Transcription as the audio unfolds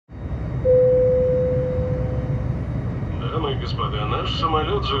господа, наш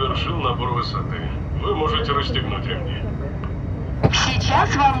самолет завершил набор высоты. Вы можете расстегнуть ремни.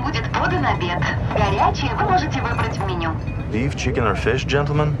 Сейчас вам будет подан обед. Горячий вы можете выбрать в меню. Beef, chicken, or fish,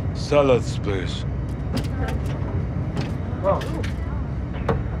 gentlemen? Salads, please.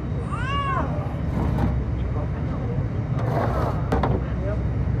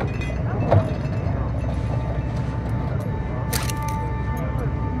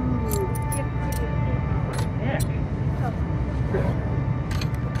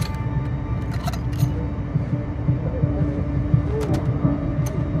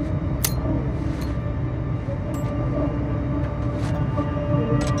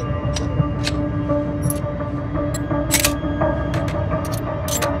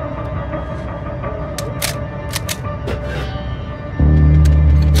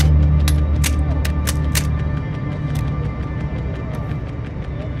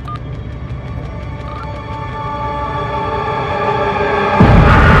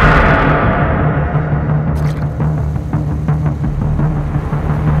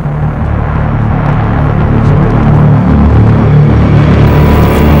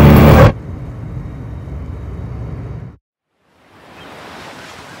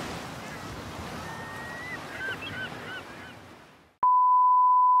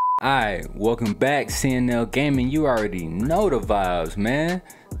 Alright, welcome back CNL Gaming. You already know the vibes, man.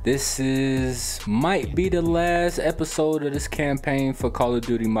 This might be the last episode of this campaign for Call of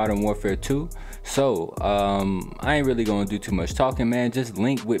Duty Modern Warfare 2. So I ain't really gonna do too much talking, man. Just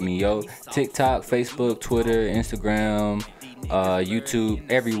link with me, yo. TikTok, Facebook, Twitter, Instagram,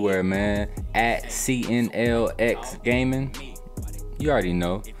 YouTube, everywhere, man. At CNLX Gaming. You already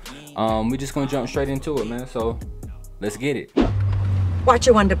know. We just gonna jump straight into it, man. So let's get it.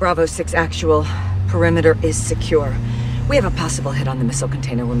 Watcher 1 to Bravo 6 actual. Perimeter is secure. We have a possible hit on the missile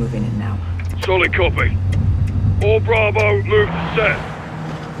container. We're moving in now. Solid copy. All Bravo, move to set.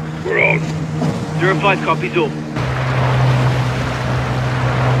 We're on. 05 copies all.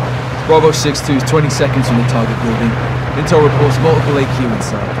 Bravo 6-2 is 20 seconds from the target building. Intel reports multiple AQ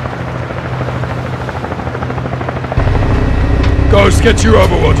inside. Ghost, get your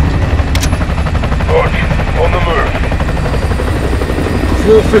Overwatch. Watch, on the move.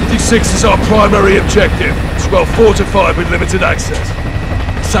 456 is our primary objective. It's well fortified with limited access.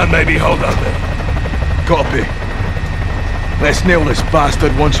 Sam maybe hold out there. Copy. Let's nail this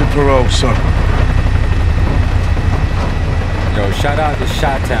bastard once and for all, son. Yo, shout out to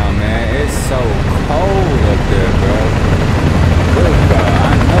Chi-Town, man. It's so cold up there, bro. Good God,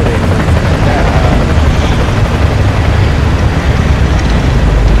 I know they freezing that high.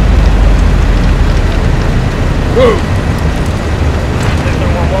 Move!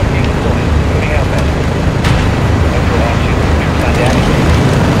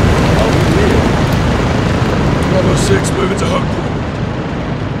 Bravo 6, moving to home.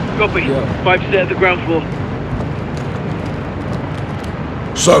 Copy. Yeah. 5 set at the ground floor.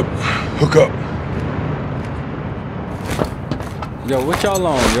 So, hook up. Yo, what y'all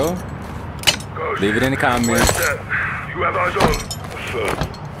on, yo? Ghost, Leave it in the comments. You have eyes on. Affirm.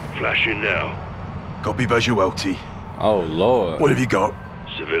 Flashing now. Copy visual, T. Oh, Lord. What have you got?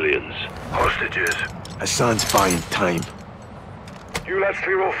 Civilians. Hostages. Hassan's buying time. You lads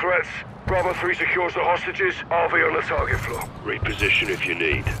clear all threats. Bravo 3 secures the hostages. RV on the target floor. Reposition if you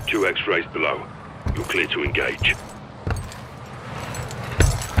need. 2 X-rays below. You're clear to engage.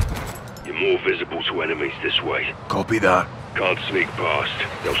 You're more visible to enemies this way. Copy that. Can't sneak past.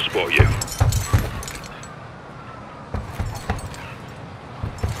 They'll spot you.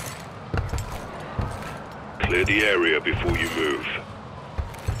 Clear the area before you move.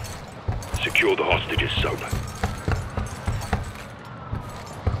 Secure the hostages, Soap.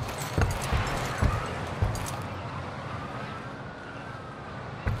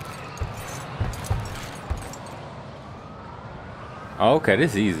 Oh, okay,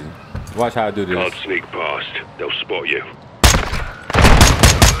 this is easy. Watch how I do this. Can't sneak past. They'll spot you.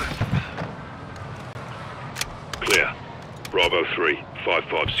 Clear. Bravo 3,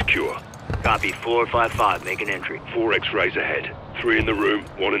 5-5 secure. Copy. 455. Make an entry. 4 X-rays ahead. 3 in the room,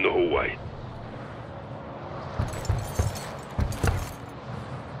 1 in the hallway.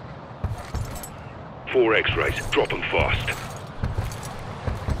 Four X-rays. Drop them fast.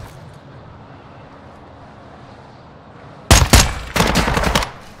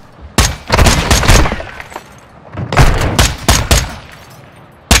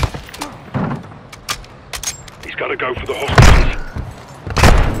 He's gonna go for the hostages.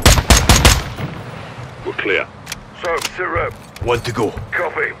 We're clear. So, sit rep. 1 to go.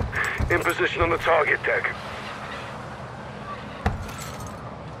 Copy. In position on the target deck.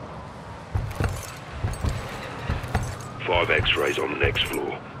 5 X-rays on the next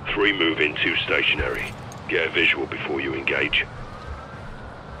floor. 3 move in, 2 stationary. Get a visual before you engage.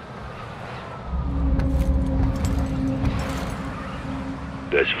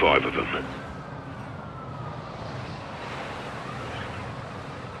 There's 5 of them.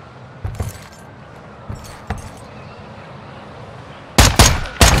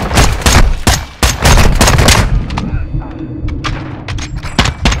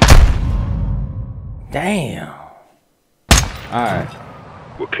 Damn. Alright.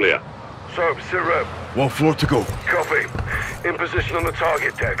 We're clear. So, sit rep. 1 floor to go. Copy. In position on the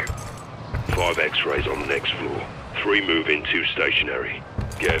target deck. 5 X-rays on the next floor. 3 move in, 2 stationary.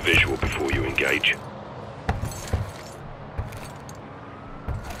 Get a visual before you engage.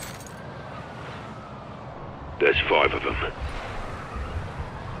 There's 5 of them.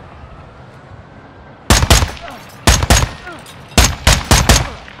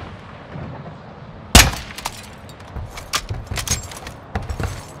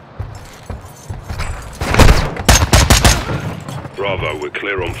 Bravo, we're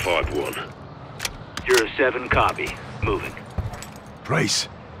clear on 5-1. 07, copy. Moving. Price.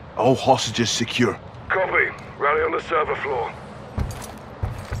 All hostages secure. Copy. Rally on the server floor.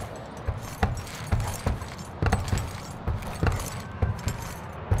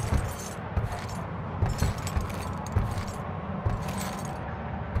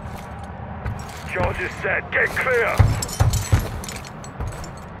 Charges set. Get clear.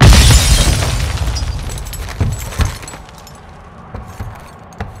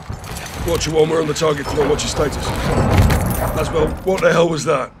 Watcher 1, we're on the target floor. What's your status? Laswell, what the hell was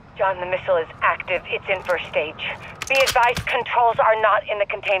that? John, the missile is active. It's in first stage. Be advised, controls are not in the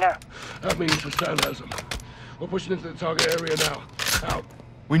container. That means Hassan has them. We're pushing into the target area now. Out.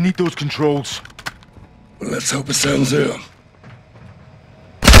 We need those controls. Well, let's hope Hassan's here.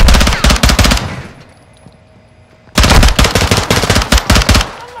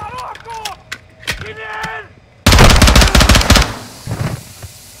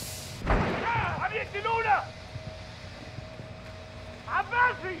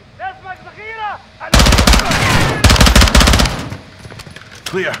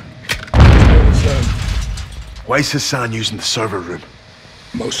 Clear. Why is Hassan using the server room?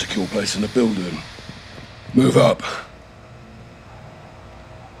 Most secure place in the building. Move up.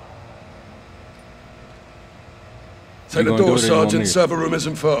 Take the door, Sergeant. Server room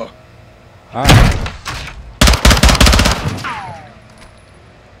isn't far. Alright.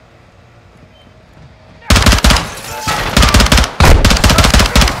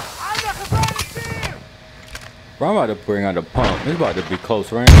 Bro, I'm about to bring out the pump. It's about to be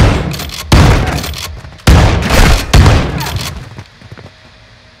close range.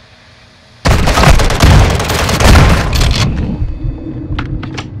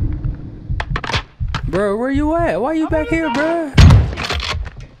 Bro, where you at? Why you back here, bro?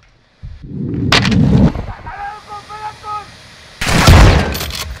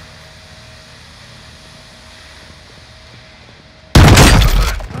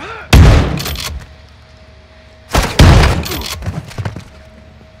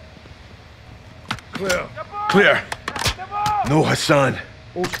 Clear. Clear. No Hassan.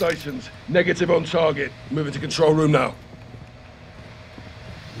 All stations, negative on target. Moving to control room now.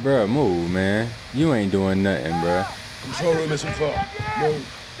 Bruh, move, man. You ain't doing nothing, bruh. Control room isn't far. Move.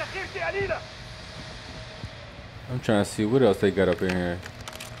 I'm trying to see what else they got up in here.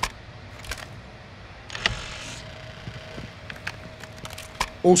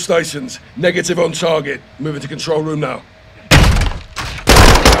 All stations, negative on target. Moving to control room now.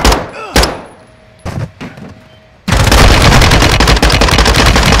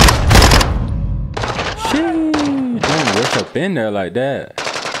 Sheesh, don't rush up in there like that.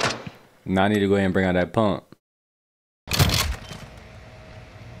 Now I need to go ahead and bring out that pump.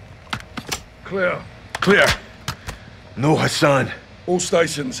 Clear. Clear. No Hassan. All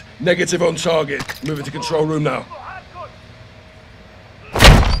stations, negative on target. Moving to control room now.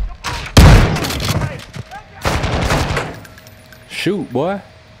 Shoot, boy.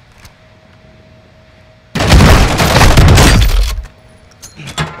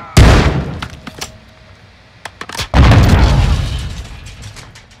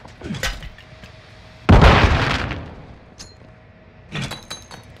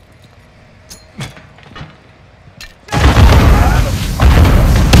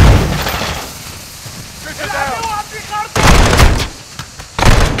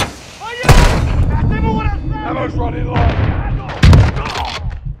 Ammo's running low.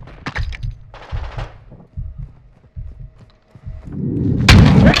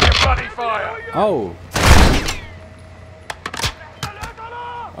 Oh.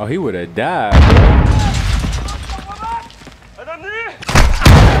 Oh, he would have died.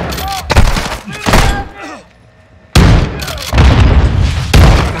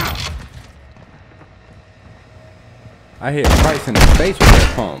 I hit Price in the face with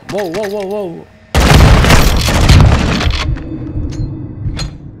that pump. Whoa, whoa, whoa, whoa.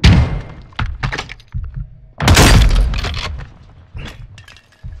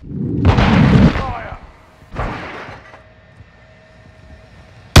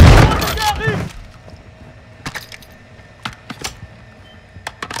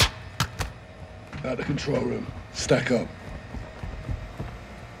 Out the control room. Stack up.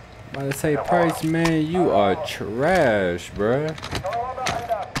 About to say, Price, man, you are trash, bruh.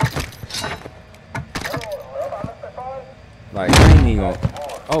 Like, I ain't even gonna...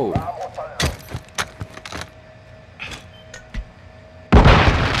 Oh.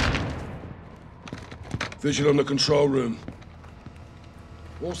 Visual on the control room.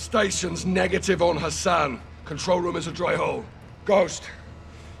 All stations negative on Hassan. Control room is a dry hole. Ghost,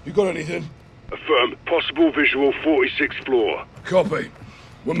 you got anything? Affirm. Possible visual 46th floor. Copy.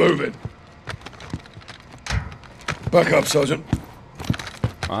 We're moving. Back up, Sergeant.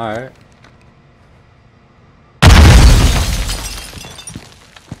 Alright.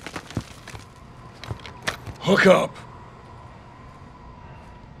 Hook up.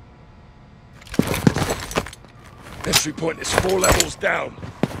 Entry point is 4 levels down.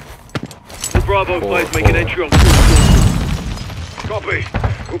 The Bravo 5 make an entry on Copy.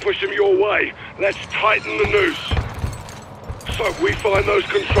 We'll push them your way. Let's tighten the noose. So if we find those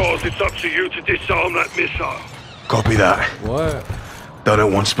controls, it's up to you to disarm that missile. Copy that. What? Done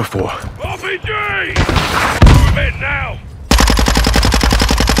it once before. RPG! Move it now!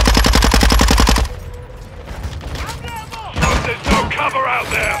 There's no cover out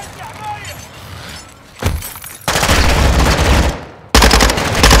there!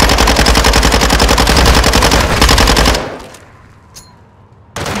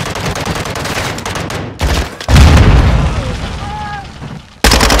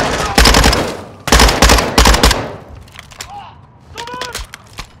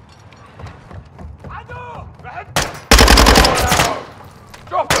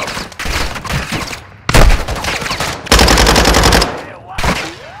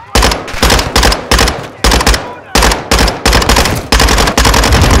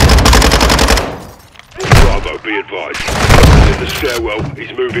 Be advised. In the stairwell,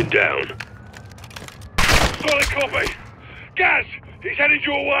 he's moving down. Solid copy. Gaz, he's headed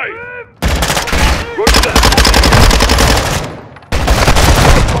your way. Roger that.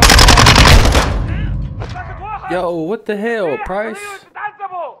 Yo, what the hell, Price?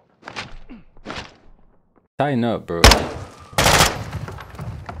 Tighten up, bro.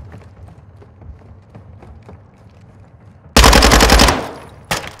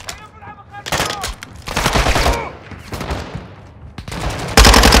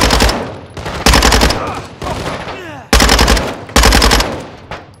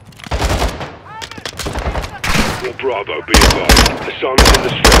 Bravo, be advised. Hassan's in the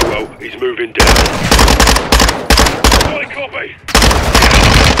stairwell. He's moving down. Solid copy.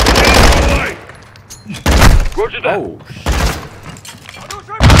 Roger that. Oh,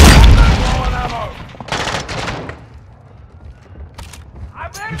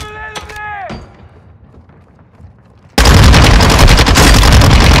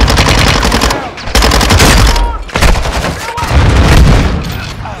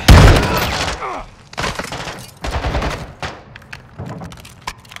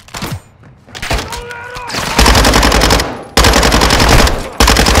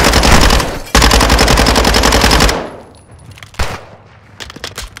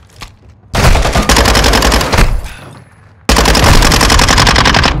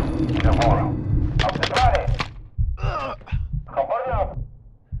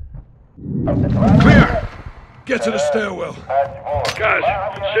 Clear! Get to the stairwell. Gaz,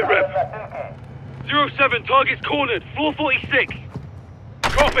 sit rep. 07, target's cornered, floor 46.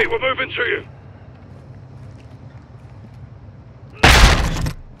 Copy, we're moving to you.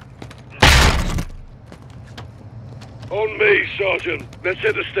 On me, Sergeant. Let's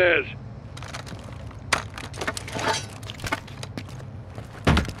hit the stairs.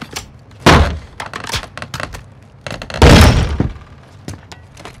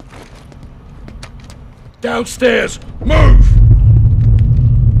 Downstairs! Move!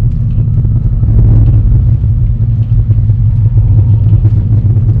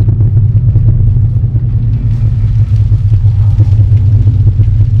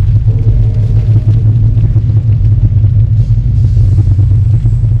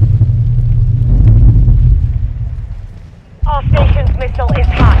 All stations, missile is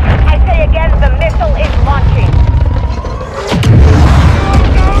hot. I say again, the missile is launching.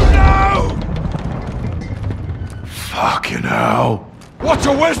 Fucking hell.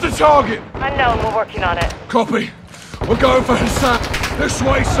 Watcher, where's the target? Unknown, we're working on it. Copy. We're going for Hassan. This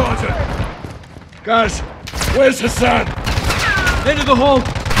way, Sergeant. Guys, where's Hassan? End of the hall.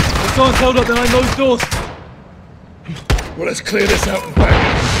 Hassan's held up behind those doors. Well, let's clear this out and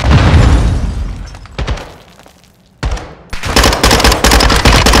back.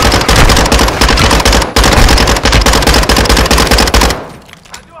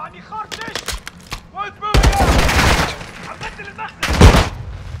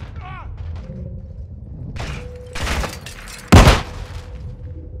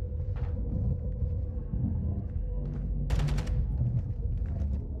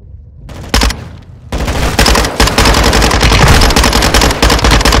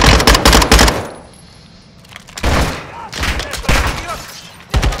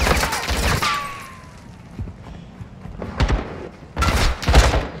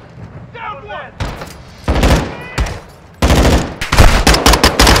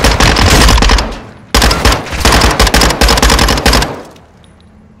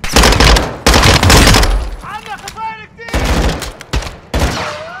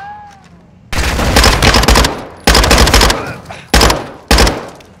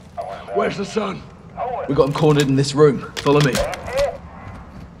 Where's the sun? We got him cornered in this room. Follow me.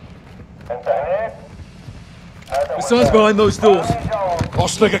 The sun's behind those doors. I'll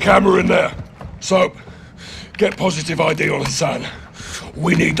stick a camera in there. Soap, get positive ID on Hassan.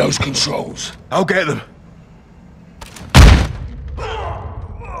 We need those controls. I'll get them.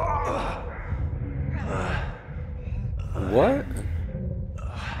 What?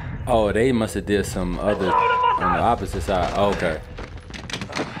 Oh, they must have did some other on the opposite side. Oh, okay.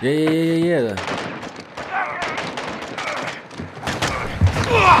 Yeah.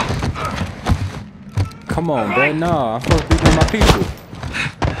 Come on, bro. Nah, I'm supposed to be with my people.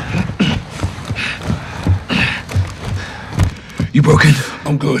 You broken?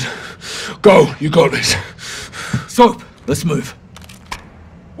 I'm good. Go, you got this. Soap, let's move.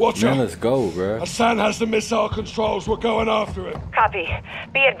 Watch Man, out. let's go, bro. Hassan has the missile controls. We're going after it. Copy.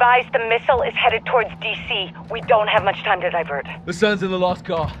 Be advised the missile is headed towards DC. We don't have much time to divert. The sun's in the last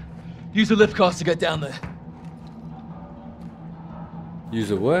car. Use the lift cars to get down there.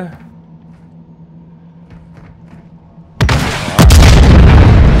 Use a what?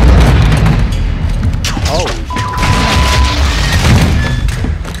 Oh.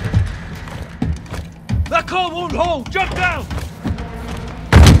 That car won't hold! Jump down!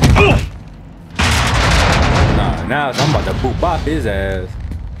 Nah, now I'm about to boop bop his ass.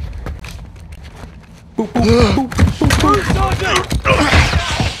 Boop, boop, boop, boop, boop. Sergeant!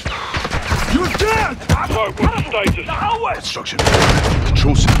 You're dead! Sorry, what's the status? Construction.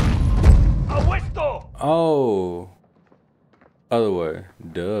 Control center. Oh. Other way.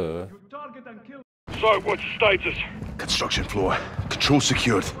 Duh. Sorry, what's the status? Construction floor. Control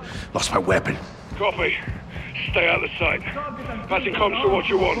secured. Lost my weapon. Copy. Stay out of sight. Passing comms to what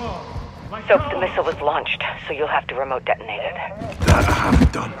you want. Soap, the missile was launched, so you'll have to remote detonate it. That I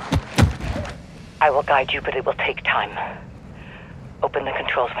haven't done. I will guide you, but it will take time. Open the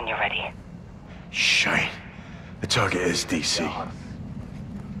controls when you're ready. Shine. The target is DC.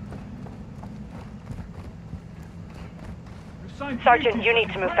 Sergeant, you need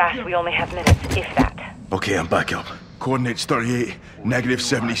to move fast. We only have minutes, if that. Okay, I'm back up. Coordinates 38,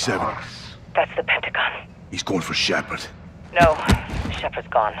 -77. That's the Pentagon. He's going for Shepherd. No, Shepard's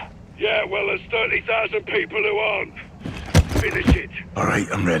gone. Yeah, well, there's 30,000 people who aren't. Finish it. All right,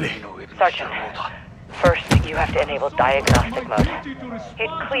 I'm ready. Sergeant, first you have to enable diagnostic mode. Hit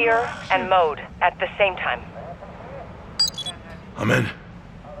clear and mode at the same time. I'm in.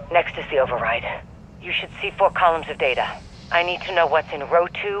 Next is the override. You should see 4 columns of data. I need to know what's in row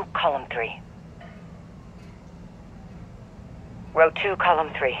 2, column 3. Row 2,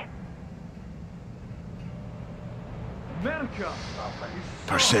 column 3.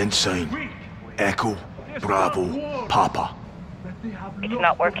 Percent sign. Echo, Bravo, Papa. It's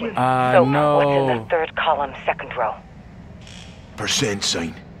not working. No. What's in the 3rd column, 2nd row? Percent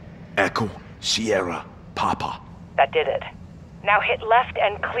sign. Echo, Sierra, Papa. That did it. Now hit left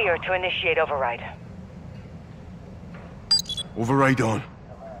and clear to initiate override. Override on.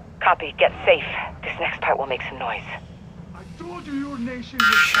 Copy. Get safe. This next part will make some noise.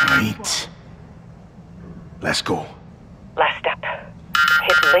 Shite. Let's go. Last step.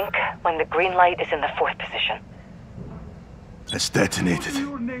 Hit link when the green light is in the 4th position. Let's detonate it.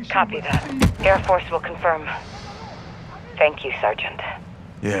 Copy that. Air Force will confirm. Thank you, Sergeant.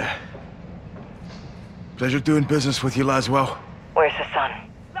 Yeah. Pleasure doing business with you, Laswell. Where's Hassan?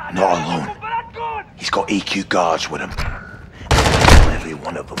 Not alone. He's got EQ guards with him. Every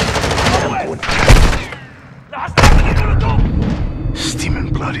one of them. I'm going for steaming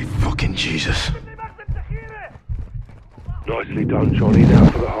bloody fucking Jesus. Nicely done, Johnny. Now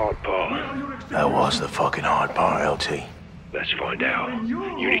for the hard part. That was the fucking hard part, LT. Let's find out.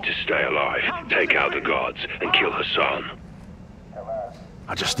 You need to stay alive, take out the guards, and kill Hassan.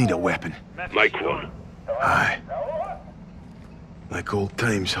 I just need a weapon. Make one. Aye. Like old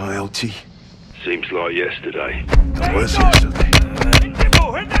times, huh, LT? Seems like yesterday. It was yesterday.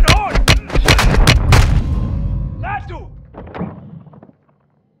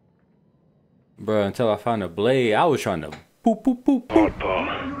 Bro, until I found a blade, I was trying to boop, boop, boop, boop. Hard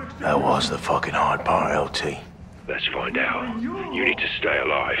part. That was the fucking hard part, LT. Let's find out. You need to stay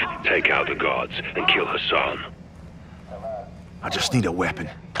alive, take out the guards, and kill Hassan. I just need a weapon.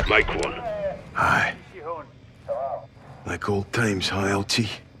 Make one. Aye. Like old times, huh, LT?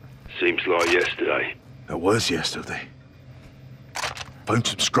 Seems like yesterday. It was yesterday. Found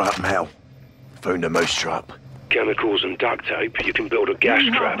some scrap metal. Found a mousetrap. Chemicals and duct tape, you can build a gas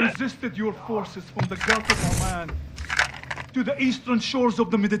trap. We have resisted your forces from the Gulf of Oman to the eastern shores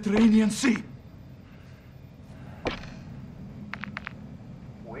of the Mediterranean Sea.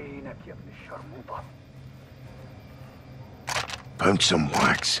 Found some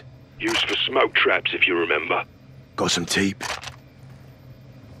wax. Used for smoke traps, if you remember. Got some tape.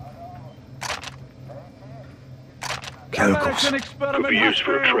 Chemicals. Could be used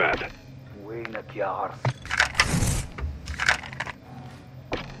for a trap.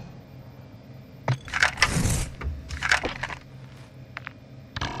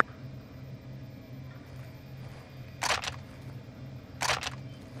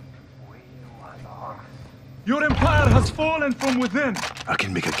 Your empire has fallen from within. I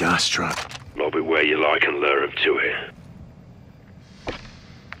can make a gas trap. Lob it where you like and lure him to it.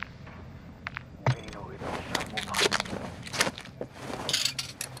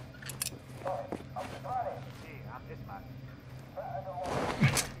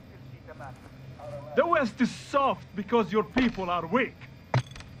 The West is soft because your people are weak.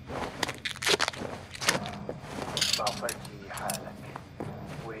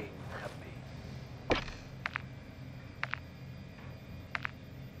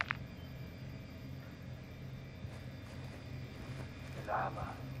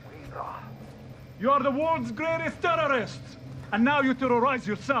 You are the world's greatest terrorists, and now you terrorize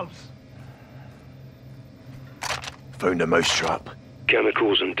yourselves. Found a mousetrap.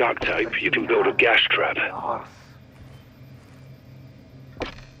 Chemicals and duct tape, you can build a gas trap.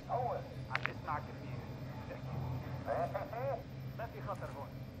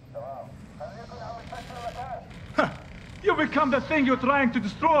 You become the thing you're trying to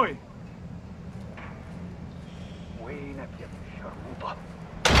destroy.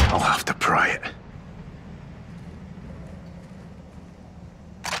 I'll have to pry it.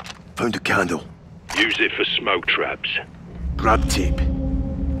 Found a candle. Use it for smoke traps. Grab tape.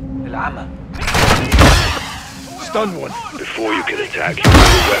 Stun one. Before you can attack, use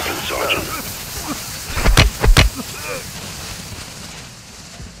your weapon, Sergeant.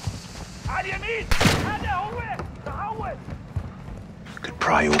 Could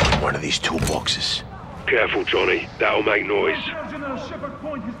pry open one of these toolboxes. Careful, Johnny. That'll make noise. General Shepard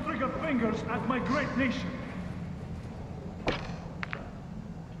point his trigger fingers at my great nation.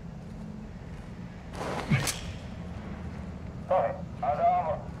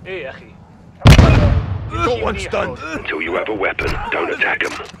 You got one stunned. Until you have a weapon, don't attack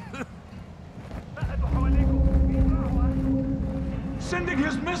him. Sending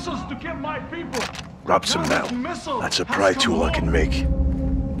his missiles to kill my people. Grab some metal. That's a pry tool I can make.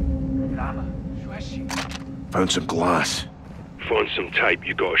 Found some glass. Find some tape,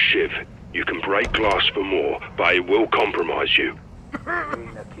 you got a shiv. You can break glass for more, but it will compromise you.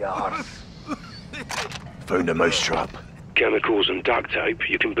 Found a mousetrap. Chemicals and duct tape,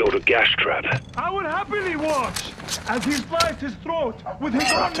 you can build a gas trap. I would happily watch as he sliced his throat with his own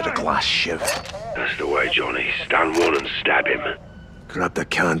Crafted a knife. glass shiv. That's the way, Johnny. Stand one and stab him. Grab the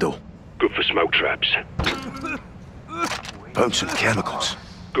candle. Good for smoke traps. Found some chemicals.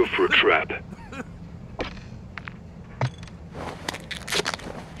 Good for a trap.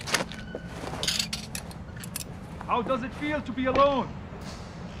 How does it feel to be alone?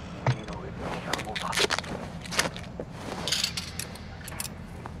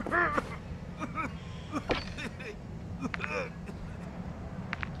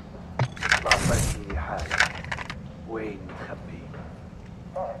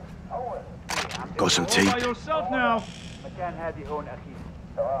 Got some All tape. by yourself now.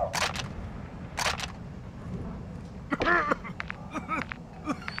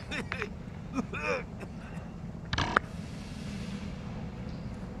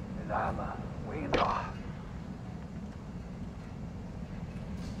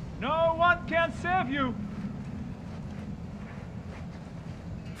 No one can save you.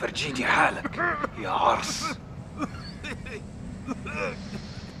 فرجيني حالك يا عرس.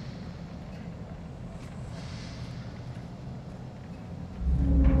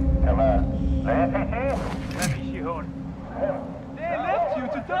 ما في شي هون. They left you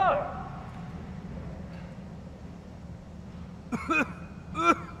to die.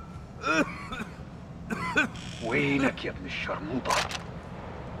 وينك يا ابن الشرموطة؟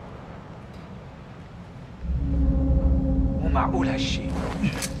 مو معقول هالشي.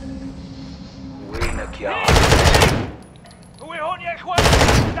 وينك يا عرس؟ هو هون يا اخوان.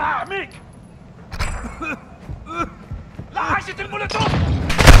 لا احميك. لا عاشت المولوتوف.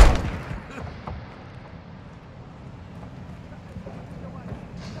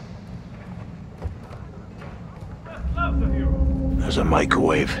 There's a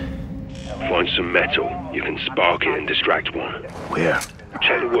microwave. Find some metal. You can spark it and distract one. Where?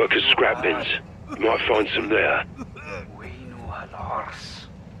 Check the workers' scrap bins. You might find some there. وينو هالعرس؟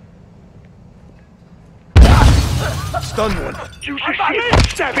 Stun one. Use your shit!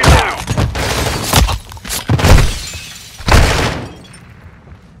 Stab him now!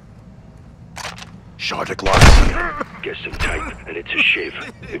 Shard of glass here. Get some tape and it's a shiv.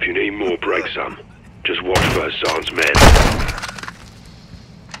 If you need more, break some. Just watch for Hassan's men.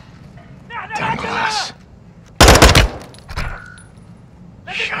 Damn glass.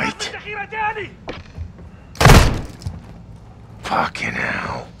 Shite. Fucking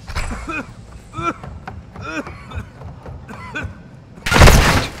hell.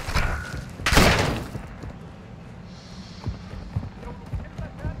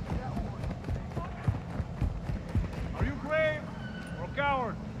 Are you brave or a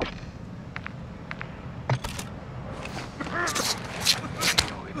coward?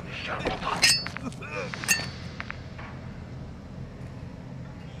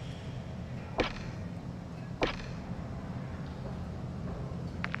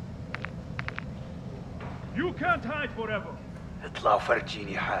 You can't hide forever. اطلع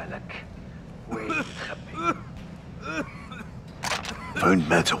وفرجيني حالك. وين متخبي؟ Found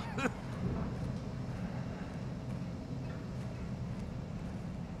metal.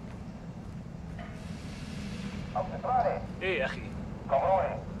 ايه يا اخي.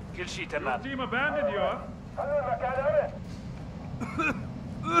 كل شيء تمام. Team abandoned you, huh?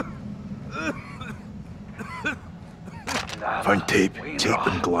 Found tape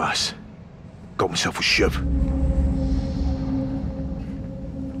and glass. Got myself a shiv.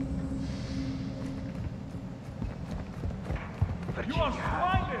 You are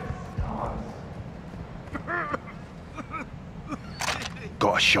spineless.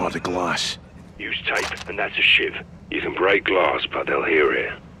 Got a shard of glass. Use tape and that's a shiv. You can break glass, but they'll hear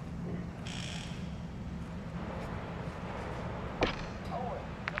it.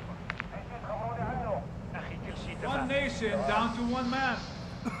 One nation down to one man.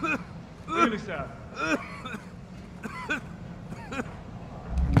 Really sad.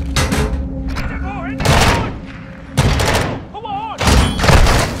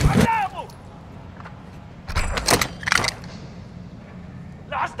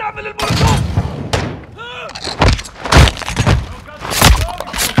 لا استعمل المولوتوف.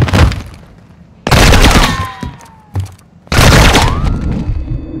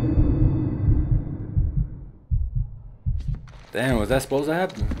 Damn, was that supposed to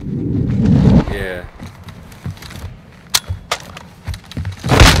happen? Yeah.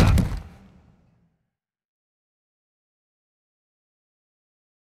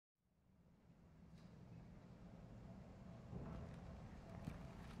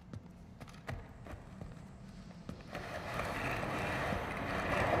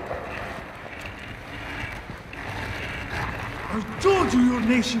 I told you your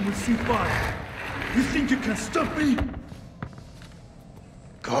nation would see fire. You think you can stop me?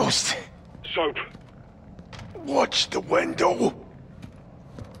 Ghost. Soap. Watch the window.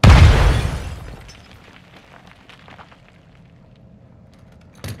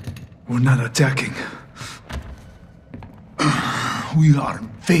 We're not attacking. We are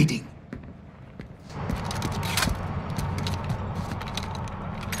invading.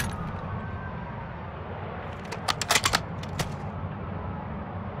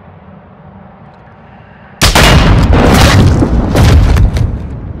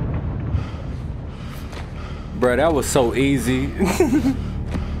 Bruh, that was so easy.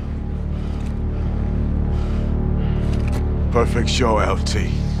 Perfect show, LT.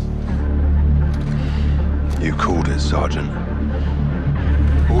 You called it, Sergeant.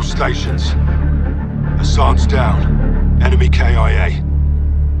 All stations. Hassan's down. Enemy KIA.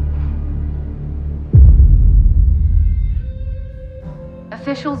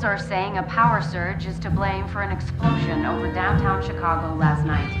 Officials are saying a power surge is to blame for an explosion over downtown Chicago last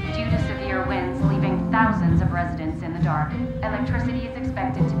night, due to severe winds leaving thousands of residents in the dark. Electricity is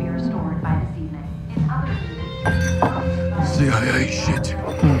expected to be restored by this evening. In other news, CIA shit.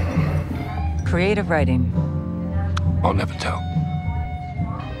 Creative writing. I'll never tell.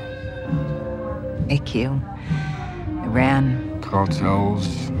 AQ. Iran.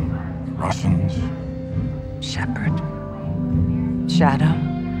 Cartels, Russians. Shepard. Shadow.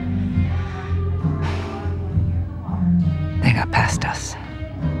 They got past us.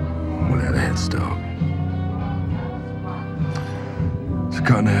 We had a head start. It's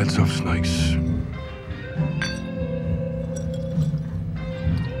cutting the heads off snakes.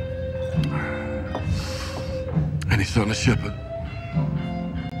 Any sign of Shepard?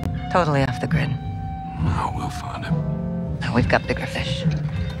 Totally off the grid. No, we'll find him. We've got bigger fish.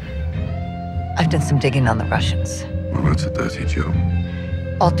 I've done some digging on the Russians. Well, that's a dirty job.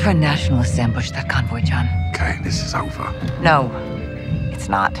 Ultra-nationalists ambushed that convoy, John. Okay, this is over. No, it's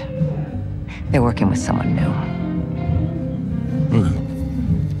not. They're working with someone new.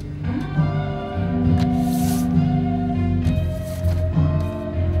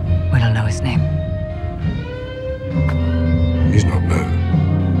 We don't know his name. He's not new.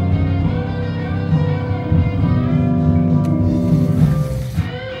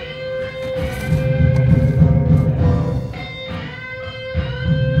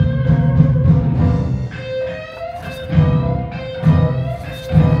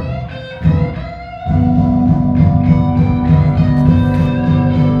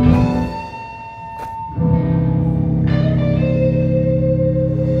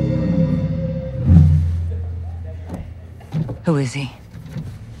 Who is he?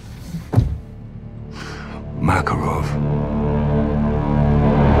 Makarov.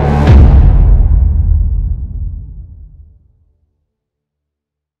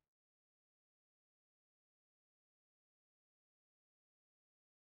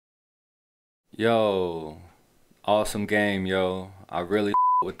 Yo, awesome game, yo. I really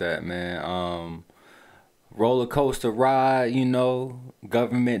with that, man. Roller coaster ride, you know,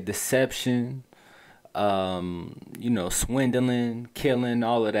 government deception, you know, swindling, killing,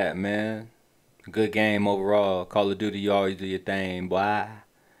 all of that, man. Good game overall. Call of Duty, you always do your thing, boy.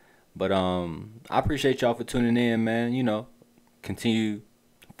 But I appreciate y'all for tuning in, man. You know, continue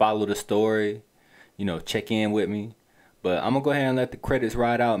follow the story, you know, check in with me. But I'm gonna go ahead and let the credits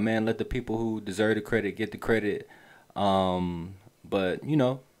ride out, man. Let the people who deserve the credit get the credit. But you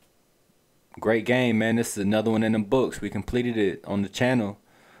know, great game, man. This is another one in the books. We completed it on the channel.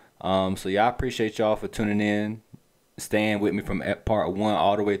 So yeah, I appreciate y'all for tuning in, staying with me from part 1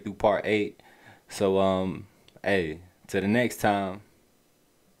 all the way through part 8. So hey, till the next time,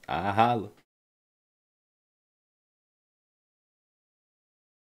 I holla.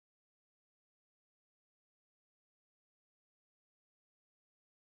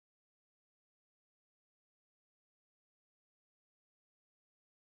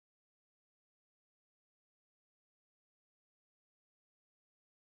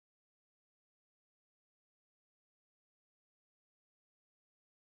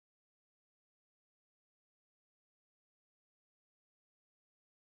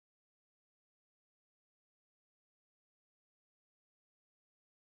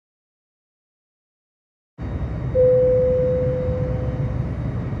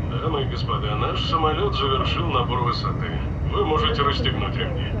 Дамы и господа, наш самолет завершил набор высоты. Вы можете расстегнуть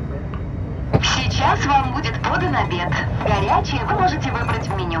ремни. Сейчас вам будет подан обед. Горячий вы можете выбрать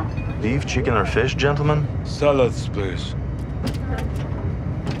в меню. Beef, chicken, or fish, gentlemen? Salads, please.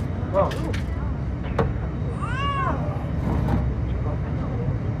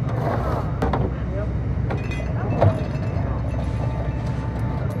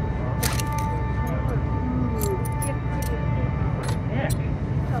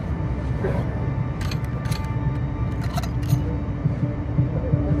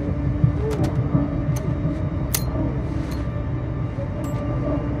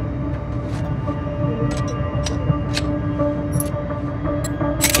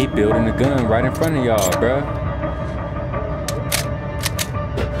 He building the gun right in front of y'all, bruh.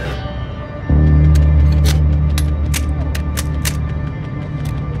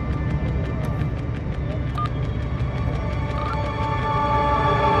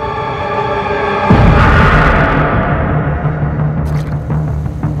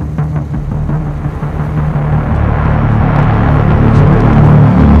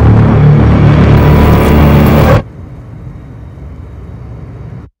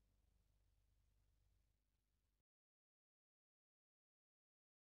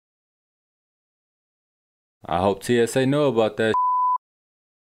 I hope TSA know about that.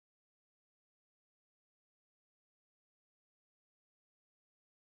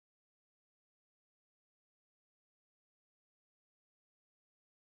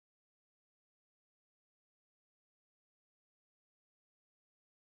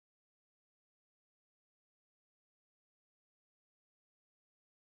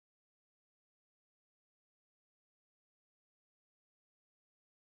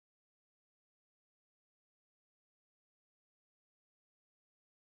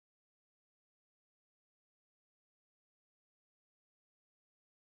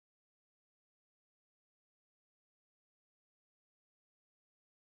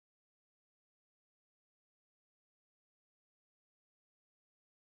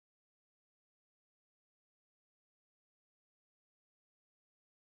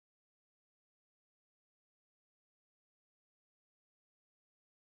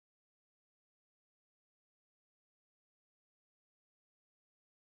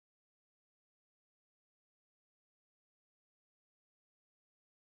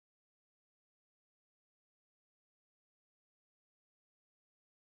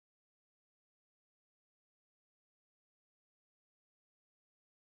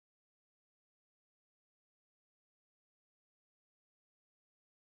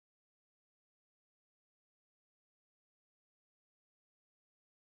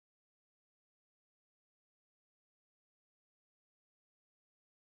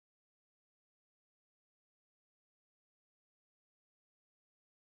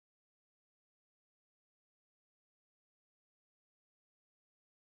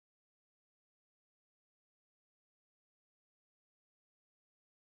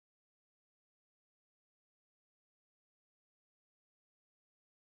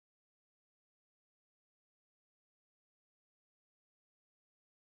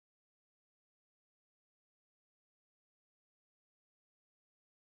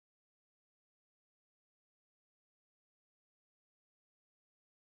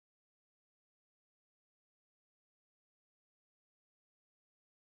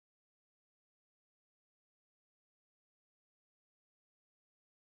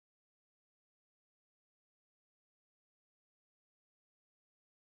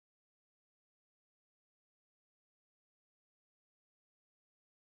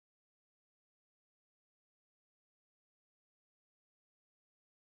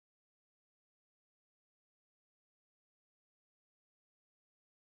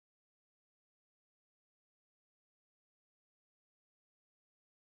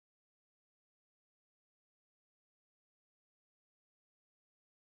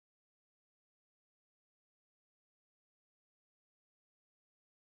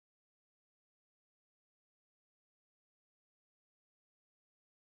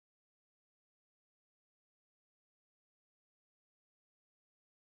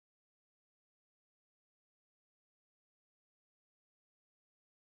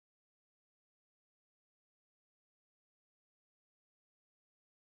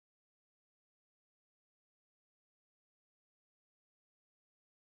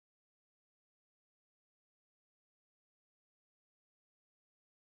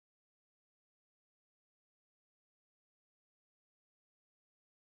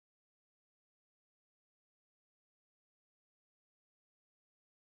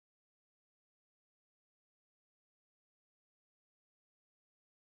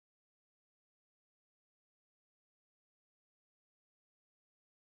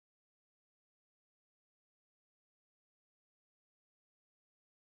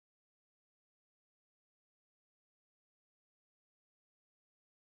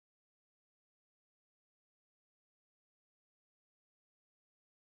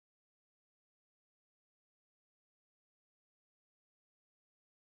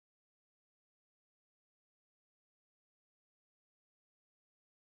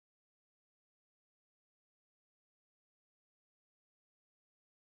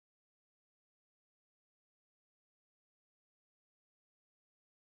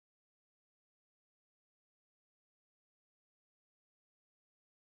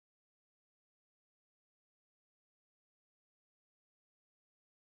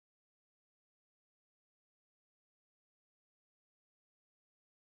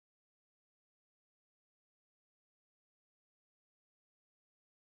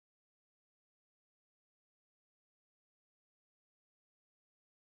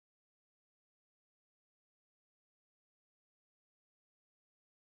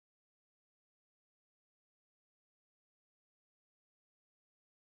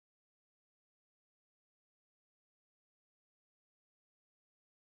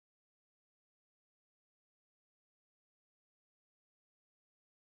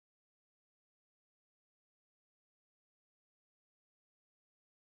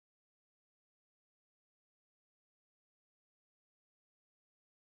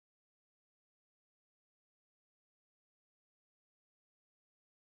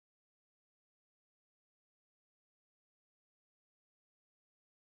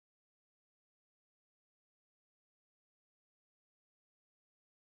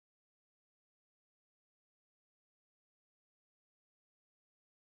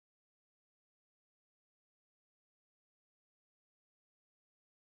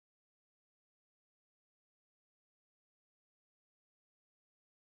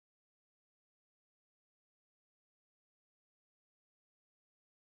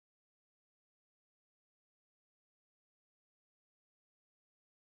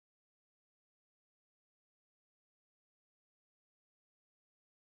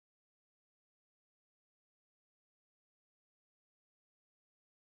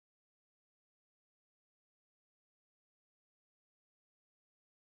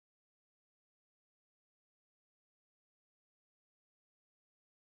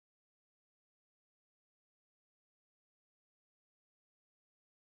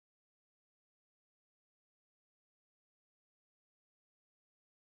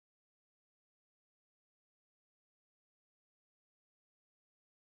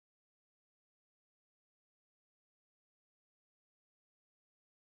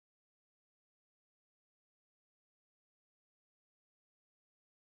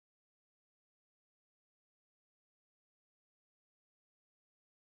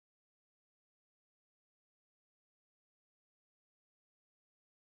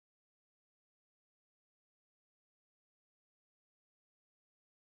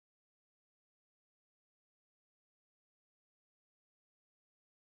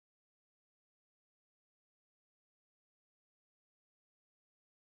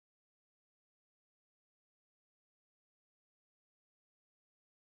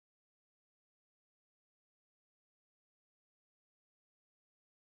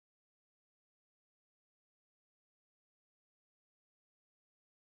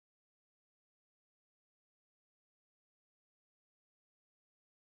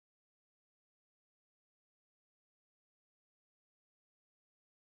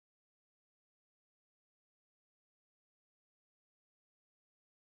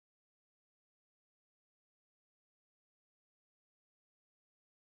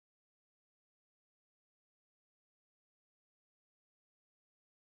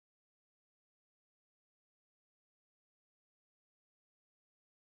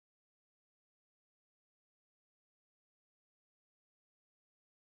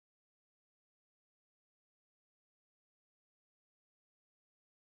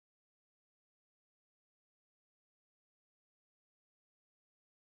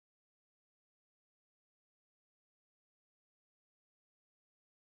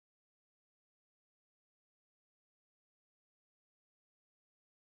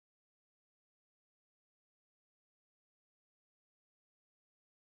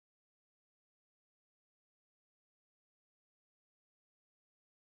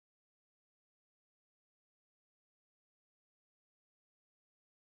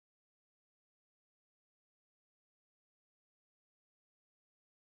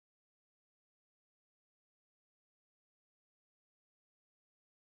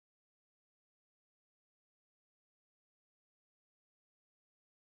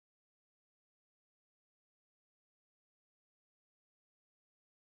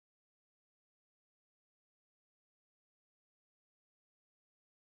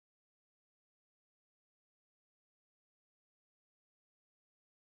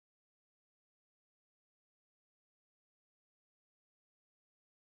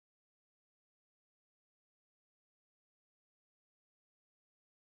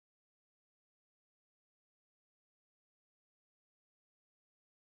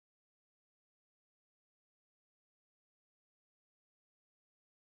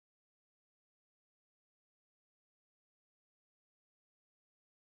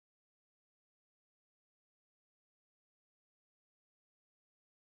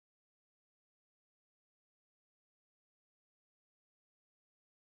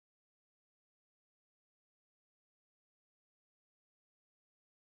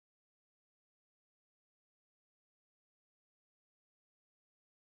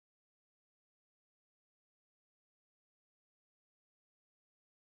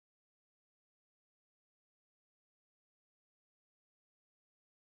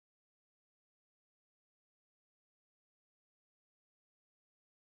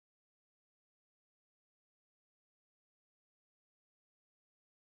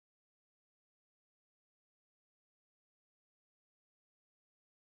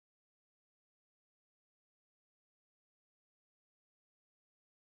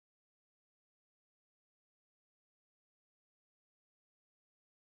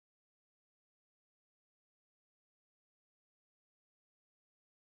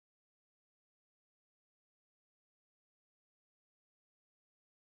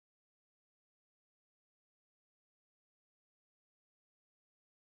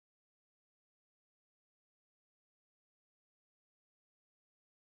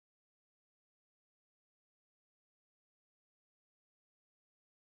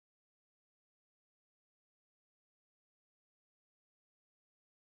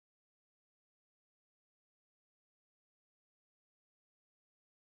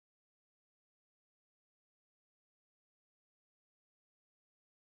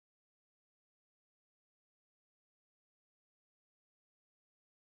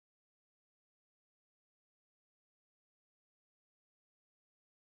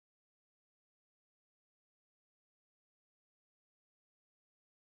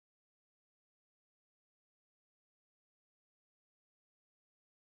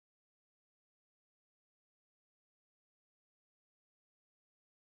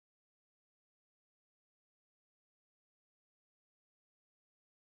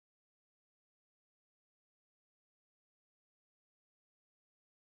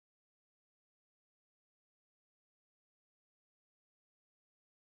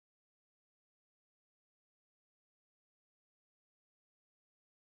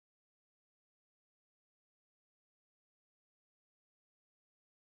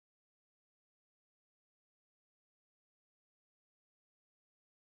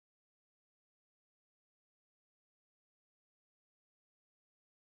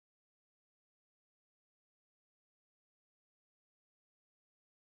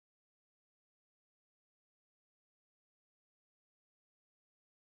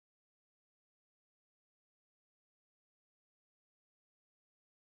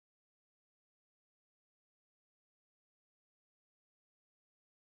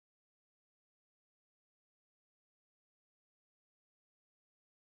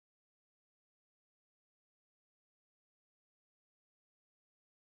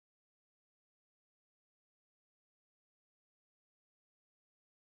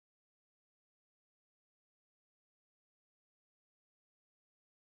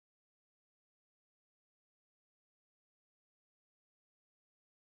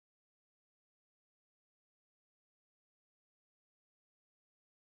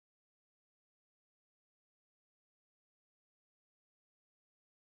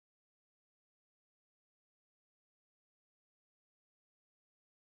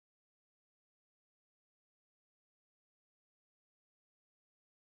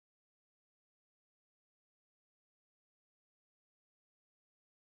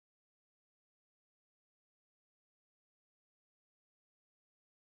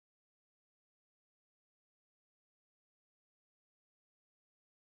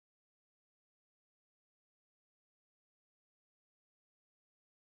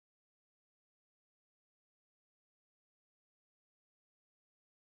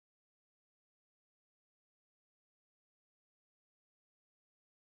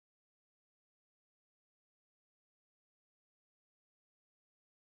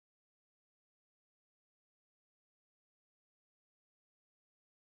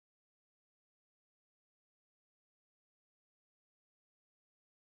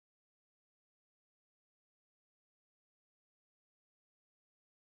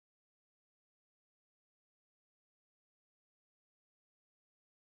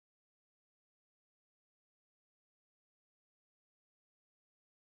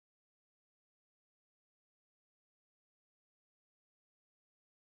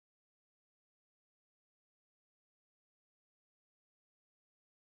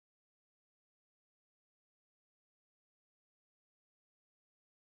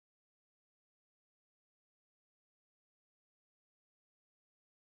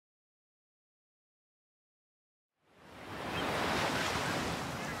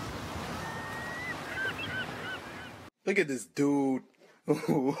 Look at this dude.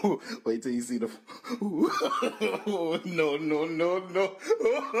 Wait till you see the. No, no, no, no.